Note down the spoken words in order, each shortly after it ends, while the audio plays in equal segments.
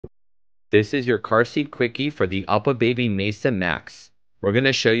This is your car seat quickie for the Uppababy Mesa Max. We're going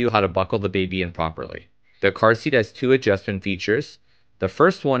to show you how to buckle the baby in properly. The car seat has two adjustment features. The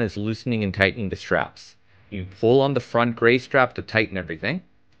first one is loosening and tightening the straps. You pull on the front gray strap to tighten everything.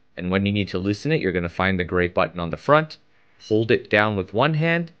 And when you need to loosen it, you're going to find the gray button on the front, hold it down with one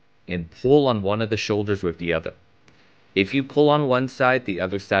hand, and pull on one of the shoulders with the other. If you pull on one side, the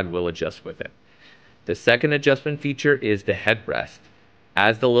other side will adjust with it. The second adjustment feature is the headrest.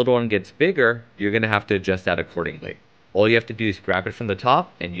 As the little one gets bigger, you're going to have to adjust that accordingly. All you have to do is grab it from the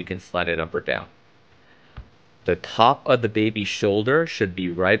top and you can slide it up or down. The top of the baby's shoulder should be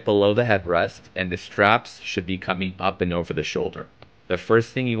right below the headrest and the straps should be coming up and over the shoulder. The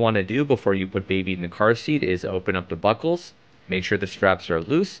first thing you want to do before you put baby in the car seat is open up the buckles, make sure the straps are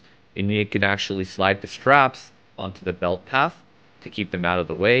loose, and you can actually slide the straps onto the belt path to keep them out of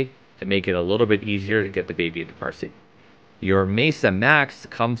the way to make it a little bit easier to get the baby in the car seat. Your Mesa Max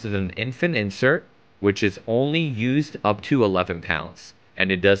comes with an infant insert, which is only used up to 11 pounds,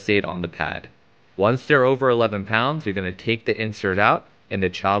 and it does say it on the pad. Once they're over 11 pounds, you're going to take the insert out, and the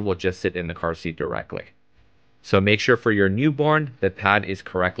child will just sit in the car seat directly. So make sure for your newborn, the pad is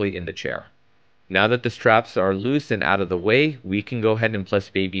correctly in the chair. Now that the straps are loose and out of the way, we can go ahead and place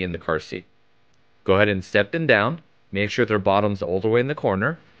baby in the car seat. Go ahead and step them down, make sure their bottom's all the way in the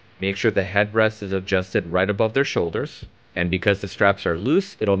corner, make sure the headrest is adjusted right above their shoulders. And because the straps are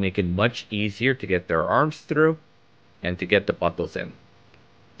loose, it'll make it much easier to get their arms through and to get the buckles in.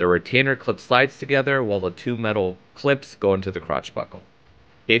 The retainer clip slides together while the two metal clips go into the crotch buckle.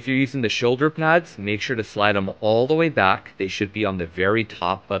 If you're using the shoulder pads, make sure to slide them all the way back. They should be on the very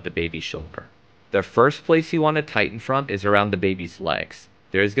top of the baby's shoulder. The first place you want to tighten from is around the baby's legs.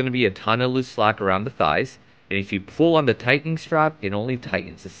 There's going to be a ton of loose slack around the thighs. And if you pull on the tightening strap, it only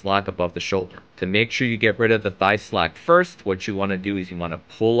tightens the slack above the shoulder. To make sure you get rid of the thigh slack first, what you want to do is you want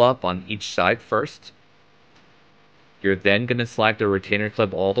to pull up on each side first. You're then going to slide the retainer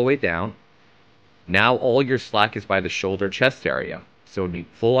clip all the way down. Now all your slack is by the shoulder chest area. So when you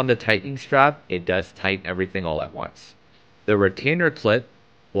pull on the tightening strap, it does tighten everything all at once. The retainer clip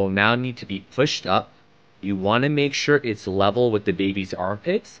will now need to be pushed up. You want to make sure it's level with the baby's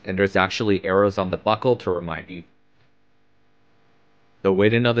armpits, and there's actually arrows on the buckle to remind you. The way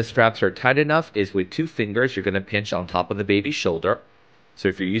to know the straps are tight enough is with two fingers, you're going to pinch on top of the baby's shoulder. So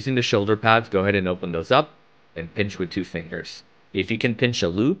if you're using the shoulder pads, go ahead and open those up and pinch with two fingers. If you can pinch a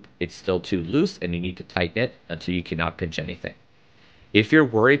loop, it's still too loose and you need to tighten it until you cannot pinch anything. If you're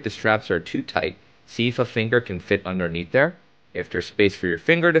worried the straps are too tight, see if a finger can fit underneath there. If there's space for your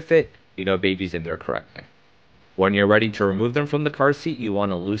finger to fit, you know baby's in there correctly. When you're ready to remove them from the car seat, you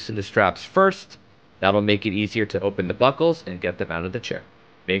want to loosen the straps first. That'll make it easier to open the buckles and get them out of the chair.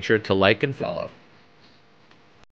 Make sure to like and follow.